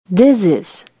This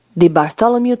is the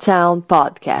Bartholomew Town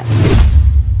Podcast.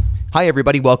 Hi,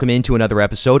 everybody. Welcome into another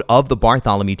episode of the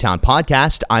Bartholomew Town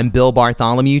Podcast. I'm Bill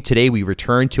Bartholomew. Today, we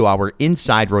return to our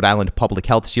Inside Rhode Island Public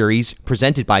Health series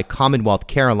presented by Commonwealth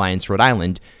Care Alliance Rhode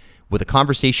Island with a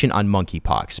conversation on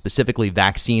monkeypox, specifically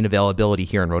vaccine availability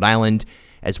here in Rhode Island,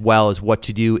 as well as what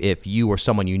to do if you or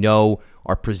someone you know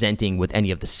are presenting with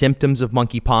any of the symptoms of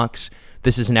monkeypox.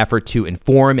 This is an effort to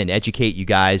inform and educate you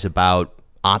guys about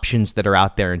options that are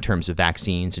out there in terms of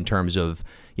vaccines, in terms of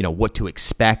what to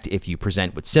expect if you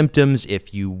present with symptoms,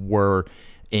 if you were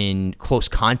in close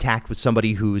contact with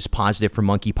somebody who's positive for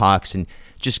monkeypox, and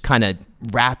just kind of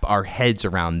wrap our heads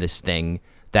around this thing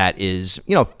that is,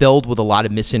 filled with a lot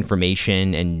of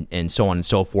misinformation and so on and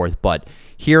so forth. But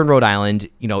here in Rhode Island,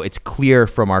 it's clear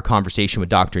from our conversation with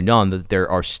Dr. Nunn that there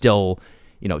are still,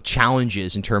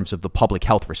 challenges in terms of the public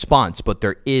health response, but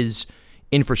there is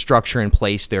infrastructure in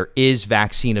place. There is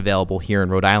vaccine available here in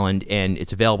Rhode Island, and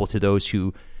it's available to those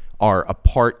who are a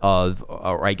part of,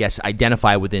 or I guess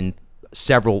identify within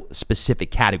several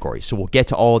specific categories. So we'll get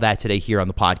to all of that today here on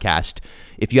the podcast.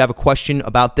 If you have a question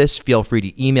about this, feel free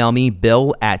to email me,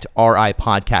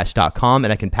 bill@ripodcast.com,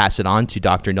 and I can pass it on to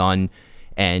Dr. Nunn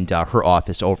and her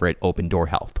office over at Open Door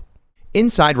Health.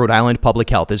 Inside Rhode Island Public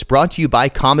Health is brought to you by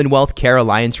Commonwealth Care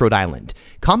Alliance Rhode Island.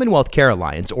 Commonwealth Care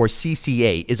Alliance, or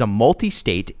CCA, is a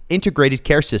multi-state integrated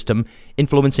care system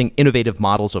influencing innovative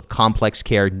models of complex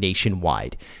care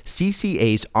nationwide.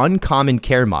 CCA's Uncommon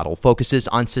Care model focuses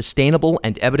on sustainable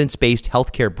and evidence-based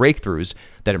healthcare breakthroughs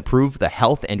that improve the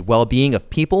health and well-being of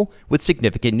people with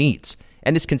significant needs,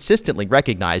 and is consistently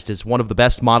recognized as one of the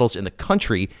best models in the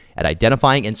country at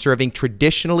identifying and serving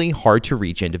traditionally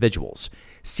hard-to-reach individuals.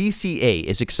 CCA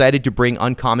is excited to bring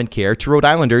Uncommon Care to Rhode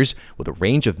Islanders with a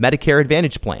range of Medicare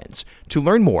Advantage plans. To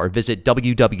learn more, visit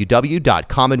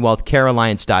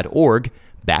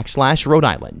www.commonwealthcarealliance.org/Rhode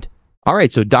Island. All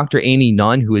right, so Dr. Amy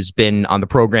Nunn, who has been on the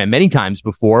program many times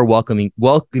before,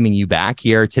 welcoming you back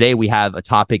here. Today we have a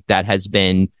topic that has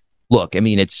been,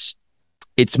 it's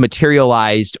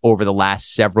materialized over the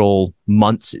last several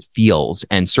months, it feels,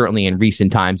 and certainly in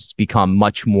recent times, it's become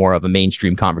much more of a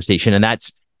mainstream conversation, and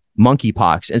that's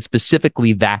monkeypox, and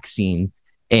specifically vaccine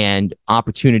and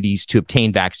opportunities to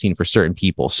obtain vaccine for certain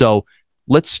people. So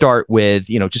let's start with,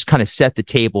 just kind of set the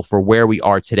table for where we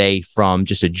are today from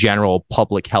just a general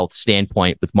public health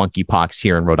standpoint with monkeypox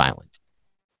here in Rhode Island.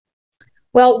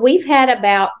 Well, we've had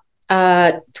about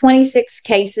 26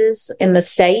 cases in the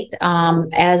state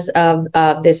as of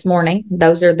this morning.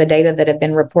 Those are the data that have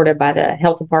been reported by the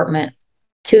health department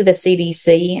to the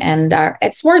CDC. And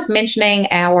it's worth mentioning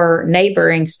our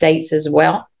neighboring states as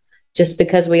well, just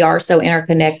because we are so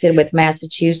interconnected with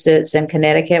Massachusetts and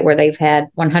Connecticut, where they've had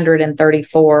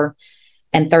 134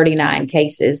 and 39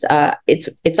 cases.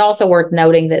 It's also worth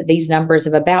noting that these numbers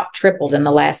have about tripled in the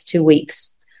last 2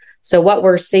 weeks. So what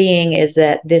we're seeing is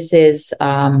that this is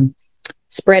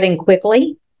spreading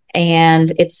quickly,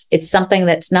 and it's something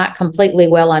that's not completely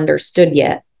well understood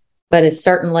yet, but it's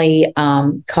certainly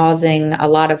causing a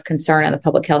lot of concern in the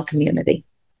public health community.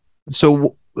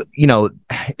 So,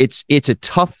 it's a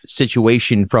tough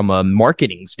situation from a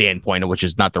marketing standpoint, which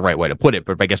is not the right way to put it,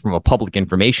 but I guess from a public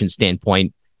information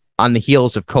standpoint, on the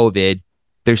heels of COVID,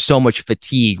 there's so much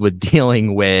fatigue with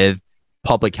dealing with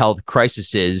public health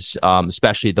crises,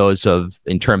 especially those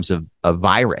in terms of a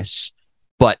virus.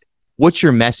 But what's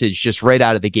your message just right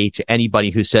out of the gate to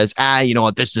anybody who says,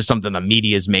 this is something the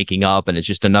media is making up and it's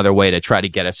just another way to try to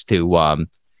get us to,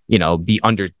 be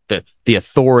under the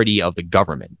authority of the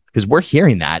government? Because we're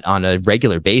hearing that on a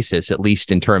regular basis, at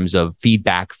least in terms of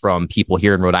feedback from people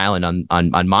here in Rhode Island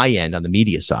on my end, on the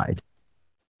media side.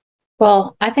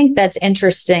 Well, I think that's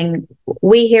interesting.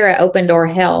 We here at Open Door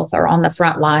Health are on the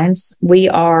front lines. We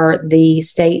are the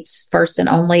state's first and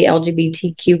only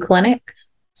LGBTQ clinic.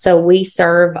 So we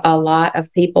serve a lot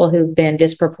of people who've been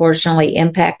disproportionately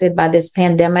impacted by this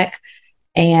pandemic.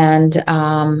 And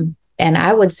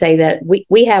I would say that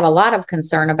we have a lot of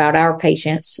concern about our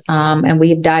patients, and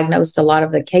we've diagnosed a lot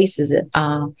of the cases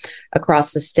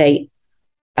across the state.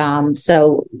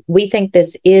 So we think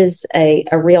this is a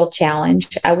real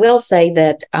challenge. I will say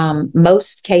that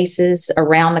most cases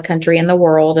around the country and the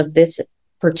world of this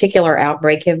particular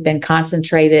outbreak have been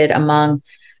concentrated among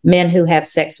men who have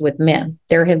sex with men.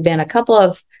 There have been a couple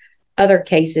of other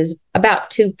cases,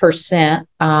 about 2%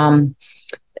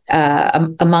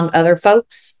 among other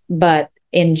folks, but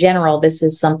in general, this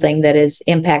is something that is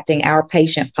impacting our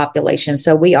patient population.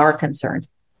 So we are concerned.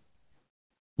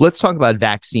 Let's talk about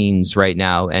vaccines right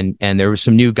now. And there was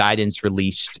some new guidance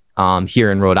released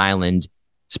here in Rhode Island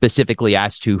specifically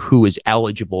as to who is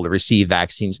eligible to receive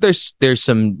vaccines. There's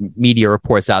some media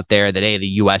reports out there that the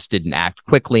U.S. didn't act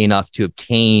quickly enough to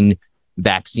obtain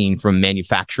vaccine from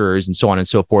manufacturers and so on and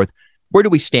so forth. Where do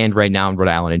we stand right now in Rhode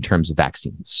Island in terms of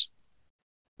vaccines?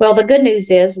 Well, the good news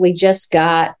is we just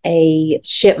got a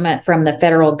shipment from the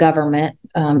federal government.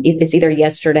 It's either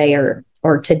yesterday or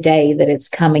today that it's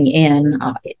coming in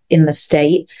the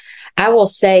state. I will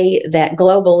say that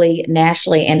globally,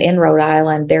 nationally, and in Rhode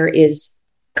Island, there is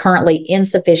currently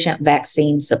insufficient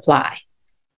vaccine supply.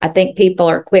 I think people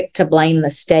are quick to blame the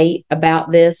state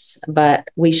about this, but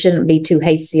we shouldn't be too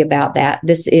hasty about that.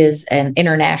 This is an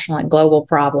international and global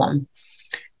problem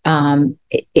in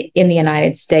the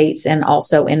United States and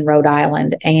also in Rhode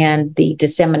Island, and the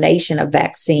dissemination of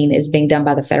vaccine is being done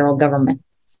by the federal government.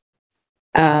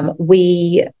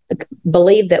 We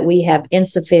believe that we have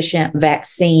insufficient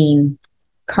vaccine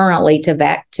currently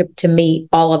to meet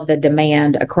all of the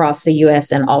demand across the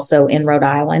U.S. and also in Rhode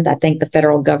Island. I think the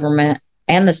federal government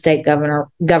and the state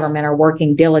government are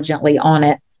working diligently on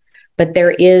it, but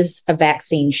there is a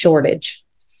vaccine shortage.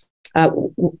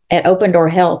 At Open Door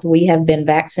Health, we have been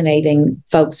vaccinating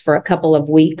folks for a couple of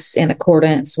weeks in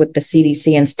accordance with the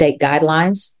CDC and state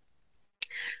guidelines.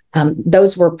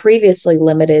 Those were previously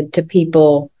limited to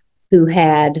people who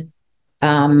were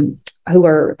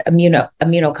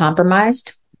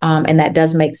immunocompromised, and that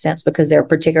does make sense because they're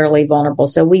particularly vulnerable.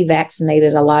 So we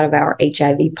vaccinated a lot of our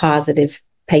HIV positive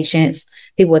patients,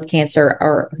 people with cancer,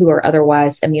 or who are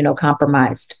otherwise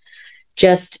immunocompromised.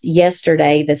 Just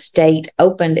yesterday, the state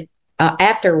opened,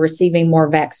 after receiving more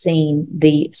vaccine,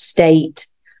 the state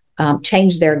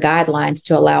changed their guidelines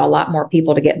to allow a lot more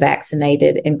people to get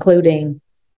vaccinated, including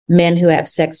men who have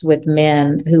sex with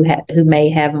men who may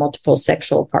have multiple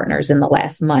sexual partners in the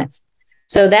last month.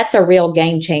 So that's a real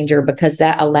game changer because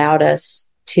that allowed us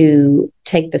to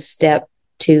take the step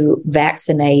to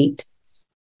vaccinate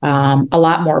a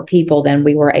lot more people than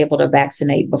we were able to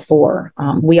vaccinate before.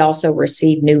 We also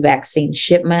received new vaccine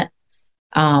shipment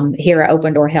here at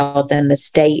Open Door Health, and the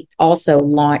state also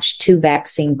launched 2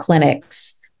 vaccine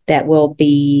clinics that will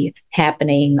be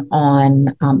happening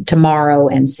on tomorrow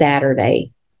and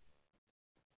Saturday.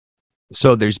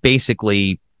 So there's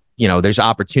basically, there's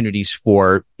opportunities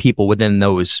for people within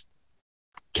those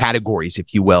categories,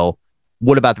 if you will.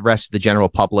 What about the rest of the general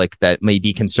public that may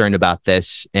be concerned about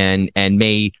this and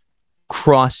may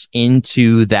cross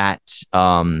into that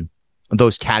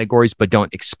those categories, but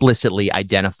don't explicitly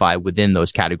identify within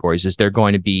those categories? Is there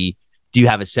going to be, do you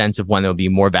have a sense of when there'll be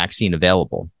more vaccine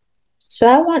available? So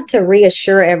I want to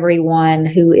reassure everyone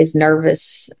who is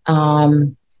nervous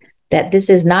that this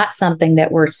is not something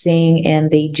that we're seeing in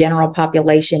the general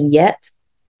population yet.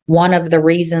 One of the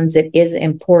reasons it is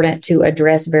important to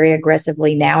address very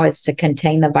aggressively now is to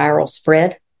contain the viral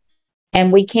spread.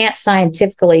 And we can't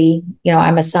scientifically,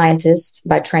 I'm a scientist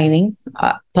by training,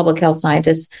 public health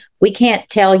scientist. We can't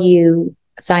tell you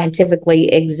scientifically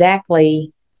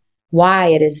exactly why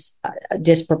it is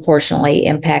disproportionately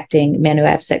impacting men who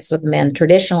have sex with men.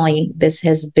 Traditionally, this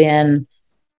has been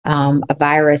a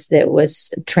virus that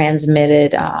was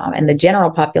transmitted in the general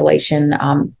population,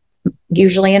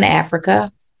 usually in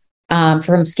Africa,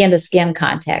 from skin to skin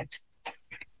contact.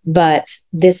 But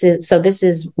this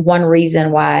is one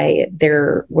reason why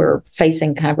we're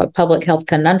facing kind of a public health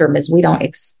conundrum is we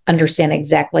don't understand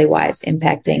exactly why it's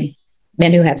impacting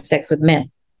men who have sex with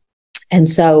men. And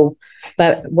so,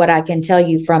 but what I can tell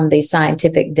you from the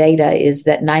scientific data is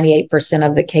that 98%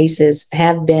 of the cases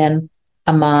have been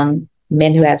among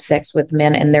men who have sex with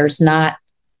men, and there's not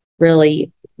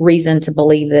really reason to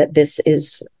believe that this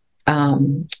is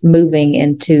moving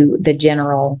into the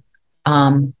general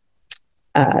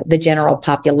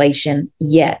population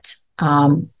yet.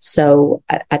 So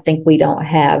I think we don't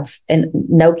have, and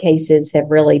no cases have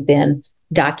really been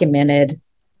documented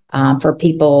for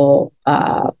people,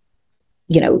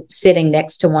 sitting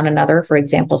next to one another. For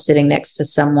example, sitting next to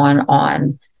someone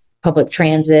on public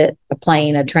transit, a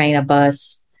plane, a train, a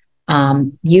bus.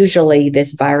 Usually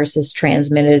this virus is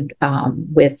transmitted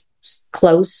with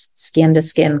close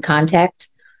skin-to-skin contact,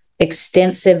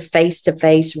 extensive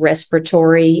face-to-face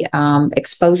respiratory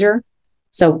exposure.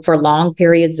 So for long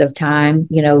periods of time,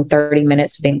 30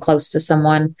 minutes being close to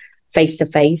someone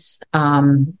face-to-face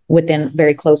within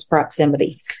very close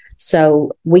proximity.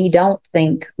 So we don't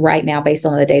think right now, based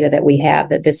on the data that we have,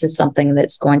 that this is something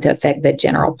that's going to affect the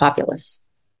general populace.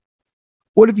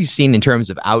 What have you seen in terms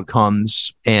of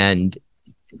outcomes? And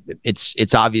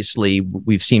it's obviously,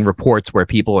 we've seen reports where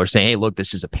people are saying, hey, look,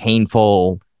 this is a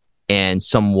painful and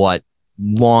somewhat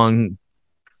long,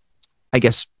 I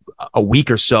guess, a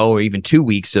week or so, or even 2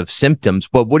 weeks of symptoms.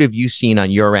 But what have you seen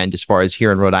on your end as far as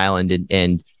here in Rhode Island,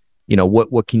 and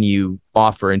what can you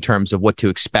offer in terms of what to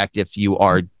expect if you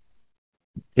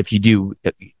do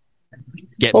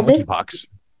get monkeypox?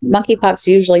 Monkeypox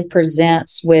usually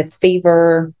presents with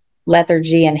fever,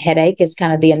 lethargy, and headache is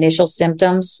kind of the initial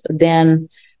symptoms. Then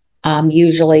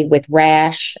usually with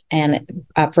rash. And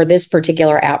for this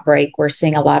particular outbreak, we're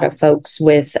seeing a lot of folks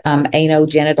with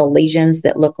anogenital lesions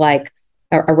that look like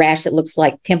a rash that looks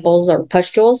like pimples or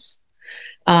pustules.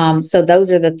 So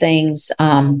those are the things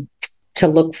to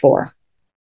look for.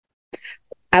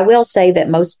 I will say that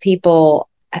most people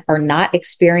are not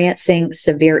experiencing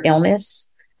severe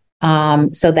illness.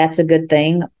 So that's a good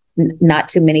thing. Not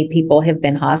too many people have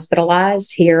been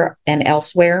hospitalized here and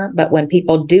elsewhere, but when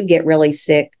people do get really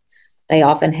sick, they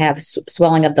often have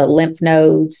swelling of the lymph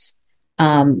nodes,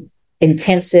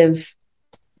 intensive,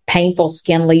 painful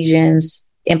skin lesions,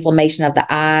 inflammation of the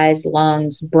eyes,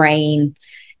 lungs, brain,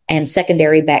 and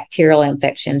secondary bacterial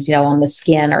infections, on the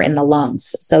skin or in the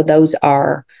lungs. So those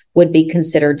would be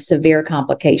considered severe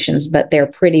complications, but they're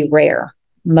pretty rare.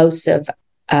 Most of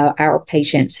our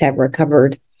patients have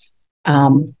recovered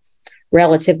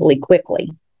relatively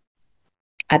quickly.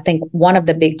 I think one of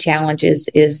the big challenges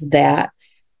is that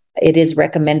it is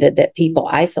recommended that people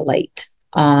isolate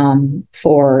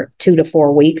for 2 to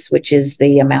 4 weeks, which is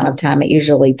the amount of time it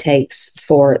usually takes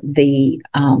for the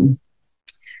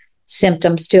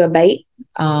symptoms to abate.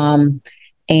 And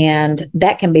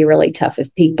that can be really tough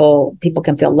if people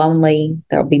can feel lonely,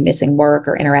 they'll be missing work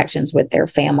or interactions with their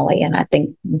family. And I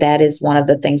think that is one of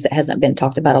the things that hasn't been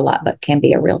talked about a lot, but can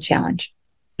be a real challenge.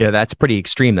 Yeah, that's pretty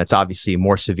extreme. That's obviously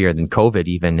more severe than COVID,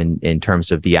 even in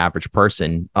terms of the average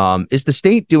person. Is the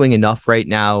state doing enough right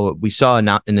now? We saw an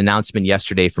announcement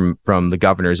yesterday from the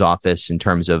governor's office in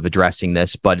terms of addressing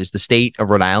this, but is the state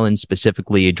of Rhode Island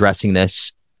specifically addressing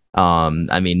this?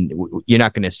 I mean, you're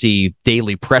not going to see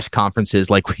daily press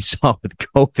conferences like we saw with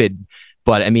COVID,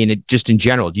 but I mean, just in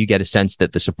general, do you get a sense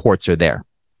that the supports are there?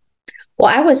 Well,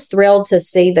 I was thrilled to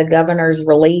see the governor's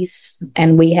release,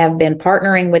 and we have been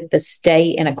partnering with the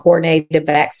state in a coordinated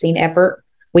vaccine effort.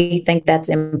 We think that's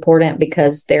important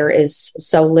because there is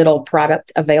so little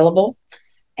product available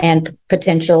and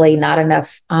potentially not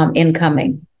enough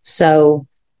incoming. So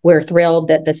we're thrilled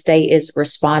that the state is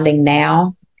responding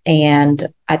now. And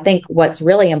I think what's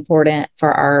really important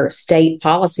for our state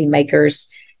policymakers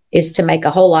is to make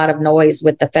a whole lot of noise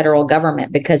with the federal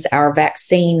government, because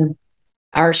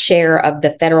our share of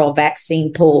the federal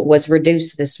vaccine pool was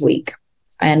reduced this week.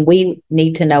 And we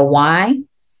need to know why.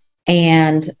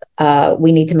 And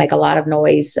we need to make a lot of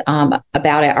noise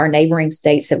about it. Our neighboring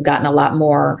states have gotten a lot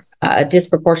more, a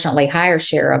disproportionately higher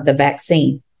share of the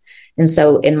vaccine. And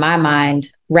so in my mind,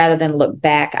 rather than look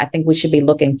back, I think we should be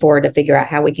looking forward to figure out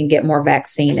how we can get more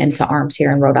vaccine into arms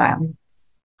here in Rhode Island.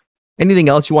 Anything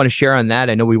else you want to share on that?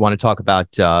 I know we want to talk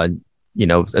about,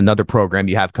 another program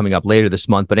you have coming up later this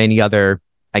month, but any other,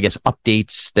 I guess,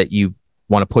 updates that you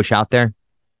want to push out there?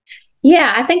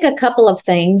 Yeah, I think a couple of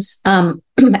things.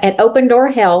 At Open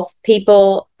Door Health,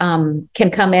 people can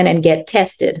come in and get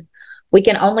tested. We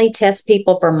can only test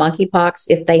people for monkeypox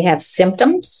if they have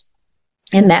symptoms.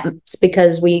 And that's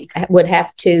because we would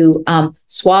have to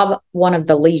swab one of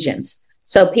the lesions.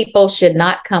 So people should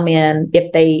not come in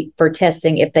for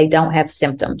testing if they don't have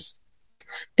symptoms.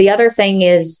 The other thing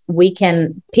is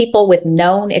people with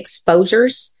known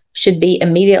exposures should be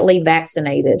immediately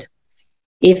vaccinated.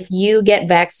 If you get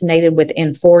vaccinated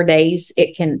within 4 days,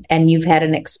 and you've had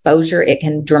an exposure, it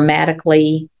can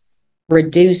dramatically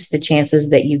reduce the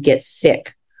chances that you get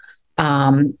sick.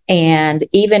 And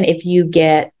even if you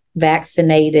get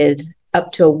vaccinated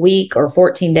up to a week or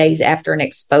 14 days after an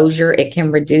exposure, it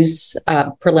can reduce,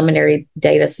 preliminary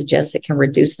data suggests it can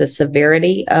reduce the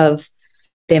severity of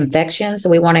the infection. So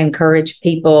we want to encourage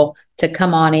people to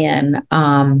come on in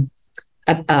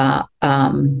if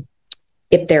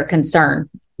they're concerned.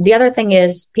 The other thing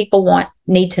is people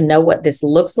need to know what this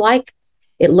looks like.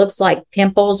 It looks like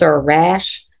pimples or a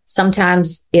rash.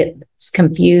 Sometimes it's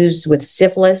confused with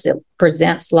syphilis. It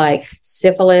presents like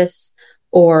syphilis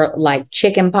or like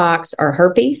chickenpox or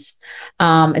herpes.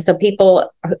 And so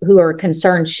people who are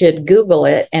concerned should Google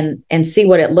it and see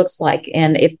what it looks like.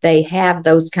 And if they have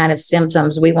those kind of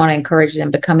symptoms, we want to encourage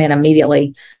them to come in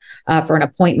immediately for an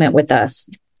appointment with us.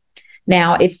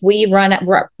 Now, if we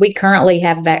currently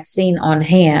have vaccine on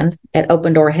hand at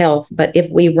Open Door Health, but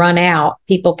if we run out,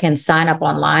 people can sign up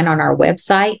online on our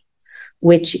website,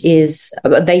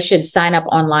 they should sign up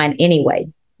online anyway,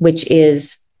 which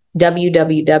is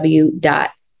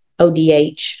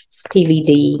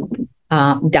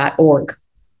www.odhpvd.org.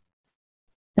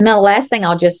 And the last thing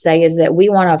I'll just say is that we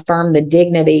want to affirm the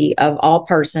dignity of all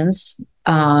persons,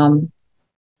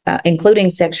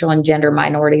 including sexual and gender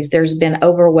minorities. There's been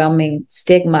overwhelming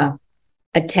stigma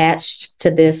attached to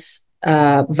this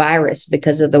virus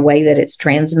because of the way that it's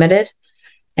transmitted.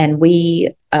 And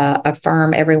we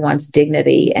affirm everyone's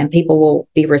dignity, and people will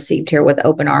be received here with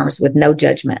open arms, with no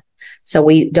judgment. So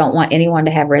we don't want anyone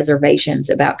to have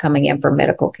reservations about coming in for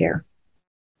medical care.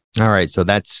 All right. So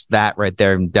that's that right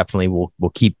there. And definitely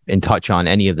we'll keep in touch on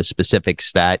any of the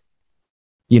specifics that,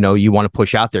 you want to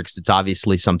push out there, because it's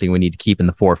obviously something we need to keep in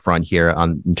the forefront here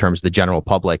in terms of the general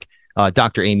public.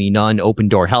 Dr. Amy Nunn, Open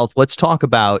Door Health. Let's talk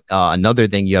about another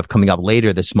thing you have coming up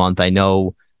later this month. I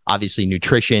know obviously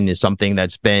nutrition is something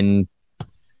that's been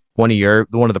one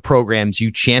of the programs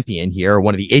you champion here, or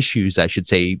one of the issues, I should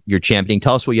say, you're championing.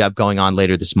 Tell us what you have going on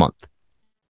later this month.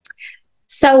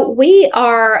 So we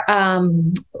are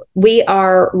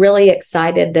really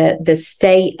excited that the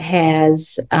state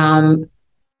has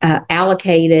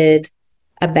allocated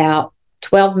about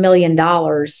 $12 million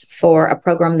for a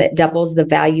program that doubles the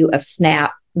value of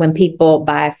SNAP when people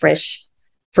buy fresh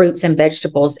fruits and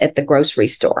vegetables at the grocery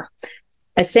store.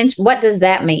 Essentially, what does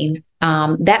that mean?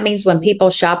 That means when people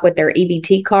shop with their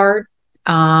EBT card,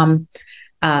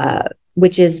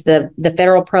 which is the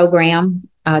federal program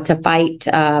to fight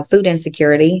food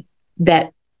insecurity,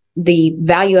 that the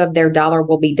value of their dollar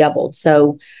will be doubled.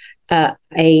 So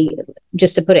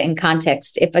just to put it in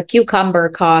context, if a cucumber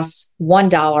costs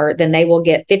 $1, then they will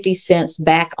get 50 cents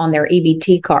back on their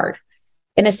EBT card.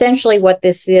 And essentially what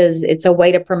this is, it's a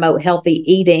way to promote healthy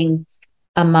eating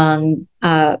among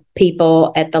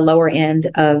people at the lower end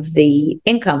of the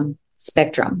income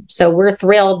spectrum. So we're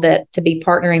thrilled to be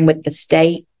partnering with the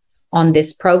state on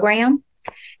this program.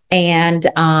 And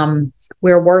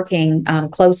we're working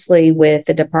closely with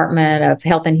the Department of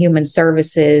Health and Human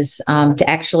Services to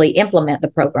actually implement the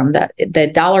program. The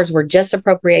dollars were just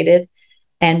appropriated,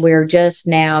 and we're just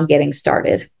now getting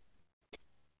started.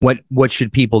 What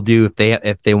should people do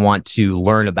if they want to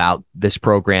learn about this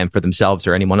program for themselves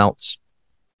or anyone else?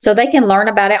 So they can learn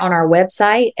about it on our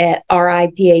website at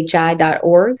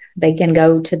riphi.org. They can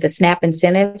go to the SNAP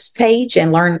incentives page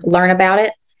and learn about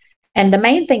it. And the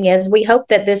main thing is we hope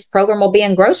that this program will be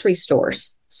in grocery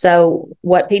stores. So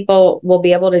what people will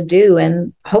be able to do,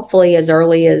 and hopefully as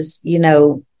early as,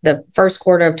 the first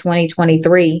quarter of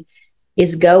 2023,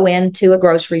 is go into a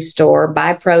grocery store,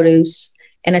 buy produce,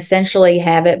 and essentially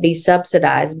have it be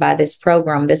subsidized by this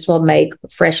program. This will make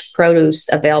fresh produce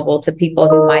available to people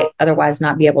who might otherwise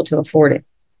not be able to afford it.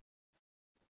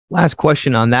 Last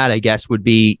question on that, I guess, would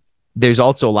be, there's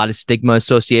also a lot of stigma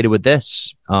associated with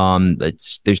this.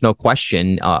 There's no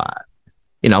question.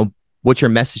 What's your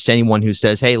message to anyone who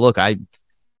says, "Hey, look, I'm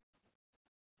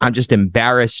just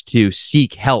embarrassed to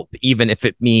seek help," even if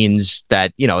it means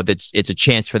that it's a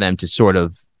chance for them to sort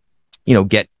of,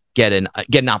 get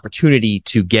an opportunity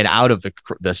to get out of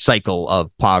the cycle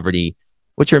of poverty.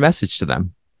 What's your message to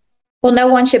them? Well, no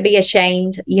one should be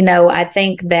ashamed. I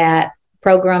think that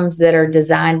programs that are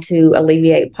designed to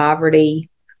alleviate poverty,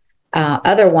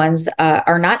 other ones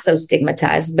are not so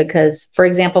stigmatized because, for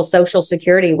example, Social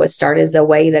Security was started as a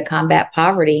way to combat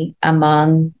poverty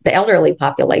among the elderly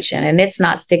population. And it's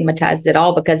not stigmatized at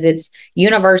all because it's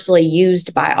universally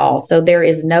used by all. So there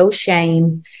is no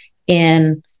shame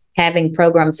in having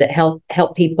programs that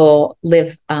help people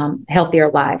live healthier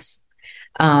lives.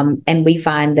 And we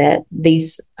find that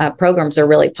these programs are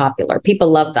really popular.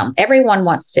 People love them. Everyone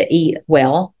wants to eat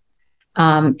well.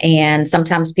 And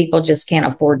sometimes people just can't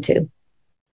afford to.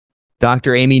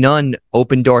 Dr. Amy Nunn,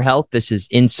 Open Door Health. This is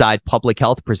Inside Public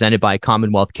Health, presented by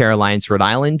Commonwealth Care Alliance, Rhode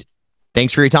Island.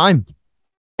 Thanks for your time.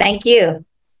 Thank you.